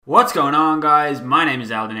What's going on, guys? My name is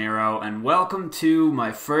Aldenero and welcome to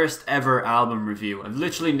my first ever album review. I've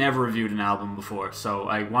literally never reviewed an album before, so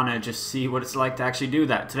I want to just see what it's like to actually do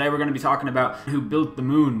that. Today we're going to be talking about Who Built the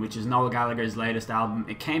Moon, which is Noel Gallagher's latest album.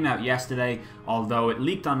 It came out yesterday, although it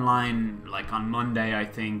leaked online like on Monday, I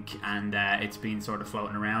think, and it's been sort of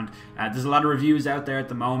floating around. There's a lot of reviews out there at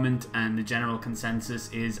the moment, and the general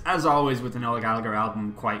consensus is, as always with the Noel Gallagher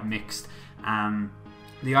album, quite mixed.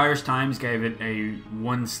 The Irish Times gave it a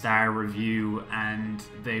 1-star review, and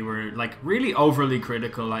they were like really overly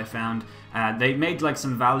critical. I found they made like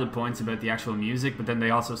some valid points about the actual music, but then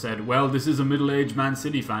they also said, well, this is a middle-aged Man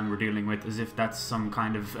City fan we're dealing with, as if that's some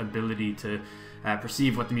kind of ability to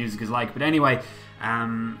perceive what the music is like. But anyway,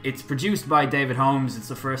 it's produced by David Holmes. It's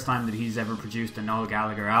the first time that he's ever produced a Noel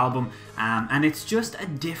Gallagher album, and it's just a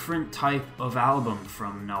different type of album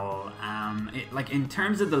from Noel. Like in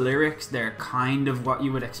terms of the lyrics, they're kind of what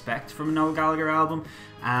you would expect from a Noel Gallagher album,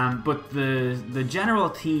 but the general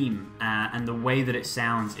theme and the way that it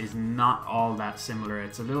sounds is not all that similar.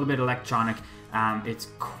 It's a little bit electronic. It's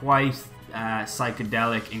quite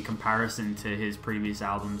psychedelic in comparison to his previous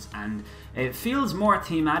albums, and it feels more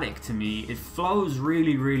thematic to me. It flows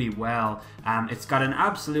really, really well. It's got an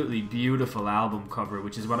absolutely beautiful album cover,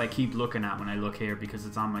 which is what I keep looking at when I look here because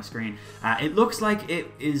it's on my screen. It looks like it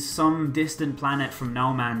is some distant planet from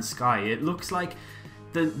No Man's Sky. It looks like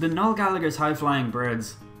the Noel Gallagher's High Flying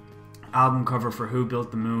Birds album cover for Who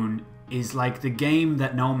Built the Moon is like the game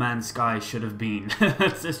that No Man's Sky should have been.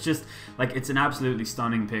 It's just like, it's an absolutely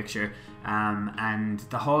stunning picture, and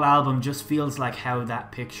the whole album just feels like how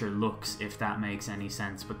that picture looks, if that makes any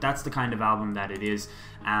sense. But that's the kind of album that it is.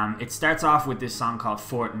 It starts off with this song called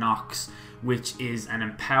Fort Knox, which is an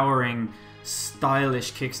empowering,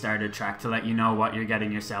 stylish Kickstarter track to let you know what you're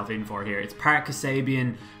getting yourself in for here. It's part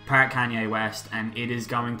Kasabian, part Kanye West, and it is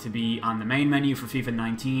going to be on the main menu for FIFA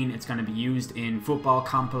 19. It's going to be used in football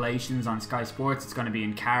compilations on Sky Sports. It's going to be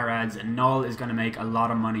in car ads, and Noel is going to make a lot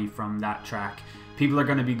of money from that track. People are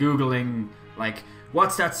going to be Googling, like,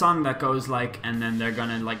 what's that song that goes like, and then they're going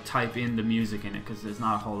to like type in the music in it because there's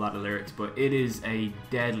not a whole lot of lyrics, but it is a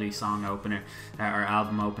deadly song opener, or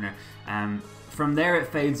album opener. From there it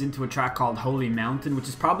fades into a track called Holy Mountain, which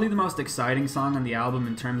is probably the most exciting song on the album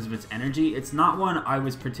in terms of its energy. It's not one I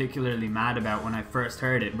was particularly mad about when I first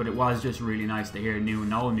heard it, but it was just really nice to hear new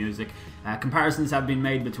Noel music. Comparisons have been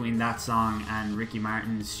made between that song and Ricky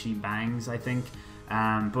Martin's She Bangs, I think,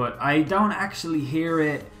 but I don't actually hear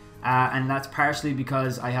it. And that's partially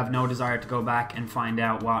because I have no desire to go back and find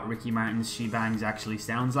out what Ricky Martin's She Bangs actually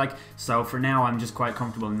sounds like. So for now, I'm just quite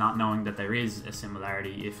comfortable not knowing that there is a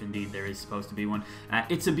similarity, if indeed there is supposed to be one.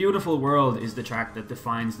 It's a Beautiful World is the track that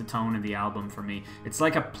defines the tone of the album for me. It's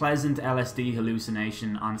like a pleasant LSD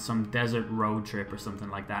hallucination on some desert road trip or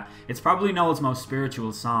something like that. It's probably Noel's most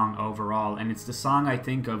spiritual song overall, and it's the song I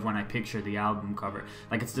think of when I picture the album cover.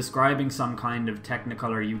 Like, it's describing some kind of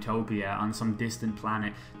Technicolor utopia on some distant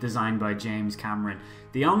planet designed by James Cameron.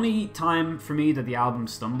 The only time for me that the album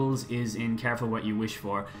stumbles is in Careful What You Wish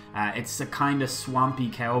For. It's a kind of swampy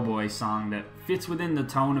cowboy song that fits within the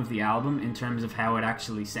tone of the album in terms of how it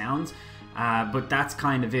actually sounds, but that's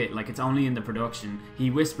kind of it. Like, it's only in the production. He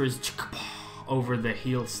whispers over the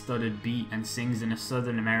heel-studded beat and sings in a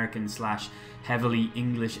Southern American / heavily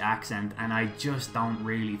English accent, and I just don't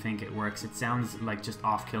really think it works. It sounds like just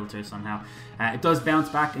off-kilter somehow. It does bounce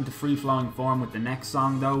back into free-flowing form with the next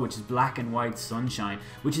song though, which is Black and White Sunshine,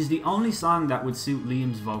 which is the only song that would suit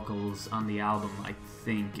Liam's vocals on the album, I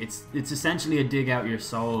think. It's essentially a Dig Out Your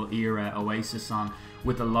Soul era Oasis song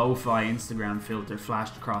with a lo-fi Instagram filter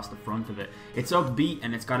flashed across the front of it. It's upbeat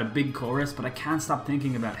and it's got a big chorus, but I can't stop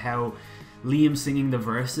thinking about how Liam singing the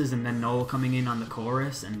verses and then Noel coming in on the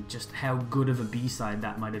chorus, and just how good of a B-side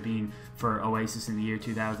that might have been for Oasis in the year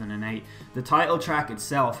 2008. The title track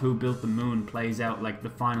itself, Who Built the Moon, plays out like the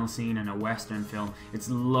final scene in a Western film. It's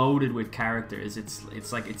loaded with characters.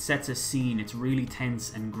 It's like it sets a scene. It's really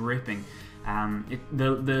tense and gripping.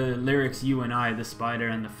 The lyrics, you and I, the spider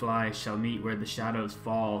and the fly, shall meet where the shadows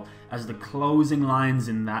fall, as the closing lines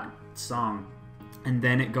in that song, and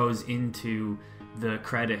then it goes into the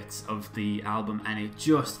credits of the album, and it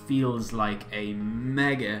just feels like a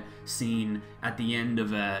mega scene at the end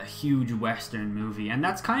of a huge Western movie. And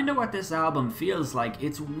that's kind of what this album feels like.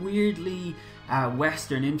 It's weirdly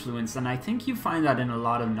Western influenced, and I think you find that in a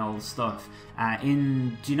lot of Noel's stuff. Do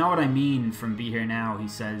You Know What I Mean from Be Here Now, he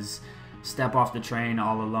says, step off the train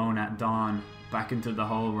all alone at dawn, back into the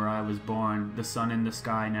hole where I was born, the sun in the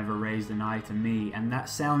sky never raised an eye to me. And that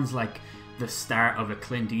sounds like the start of a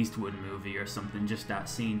Clint Eastwood movie or something, just that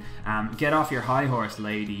scene. Get Off Your High Horse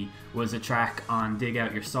Lady was a track on Dig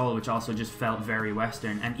Out Your Soul, which also just felt very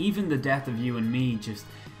Western. And even The Death of You and Me just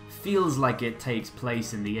feels like it takes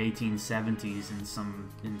place in the 1870s in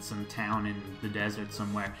some town in the desert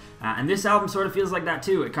somewhere. And this album sort of feels like that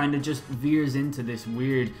too. It kind of just veers into this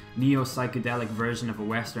weird neo-psychedelic version of a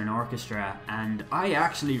Western orchestra, and I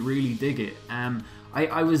actually really dig it.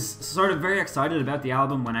 I was sort of very excited about the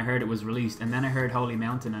album when I heard it was released, and then I heard Holy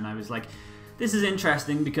Mountain and I was like, this is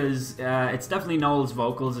interesting because it's definitely Noel's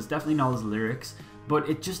vocals, it's definitely Noel's lyrics, but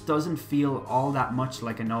it just doesn't feel all that much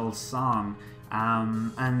like a Noel song.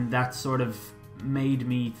 And that sort of made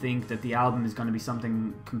me think that the album is going to be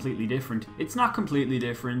something completely different. It's not completely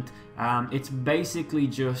different. It's basically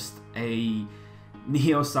just a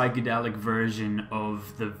neo-psychedelic version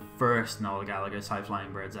of the first Noel Gallagher's High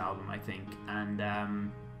Flying Birds album, I think. And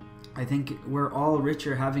I think we're all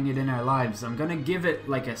richer having it in our lives. I'm going to give it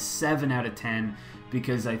like a 7 out of 10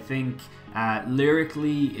 because I think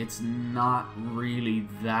lyrically it's not really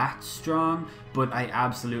that strong, but I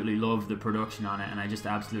absolutely love the production on it, and I just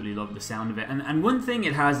absolutely love the sound of it. And one thing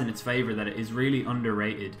it has in its favor that it is really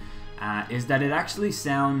underrated is that it actually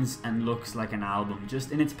sounds and looks like an album.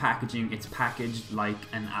 Just in its packaging, it's packaged like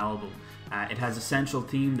an album. It has a central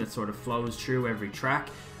theme that sort of flows through every track,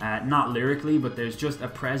 not lyrically, but there's just a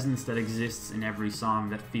presence that exists in every song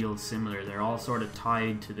that feels similar. They're all sort of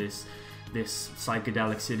tied to this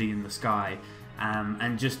psychedelic city in the sky,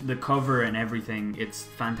 and just the cover and everything, it's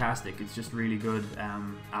fantastic. It's just really good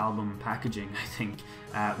album packaging, I think,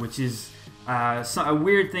 which is a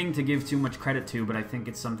weird thing to give too much credit to, but I think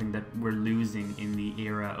it's something that we're losing in the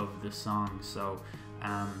era of the song. So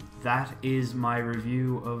that is my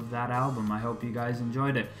review of that album. I hope you guys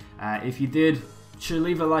enjoyed it. If you did, sure,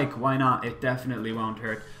 leave a like, why not? It definitely won't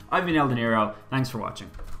hurt. I've been El Dinero. Thanks for watching.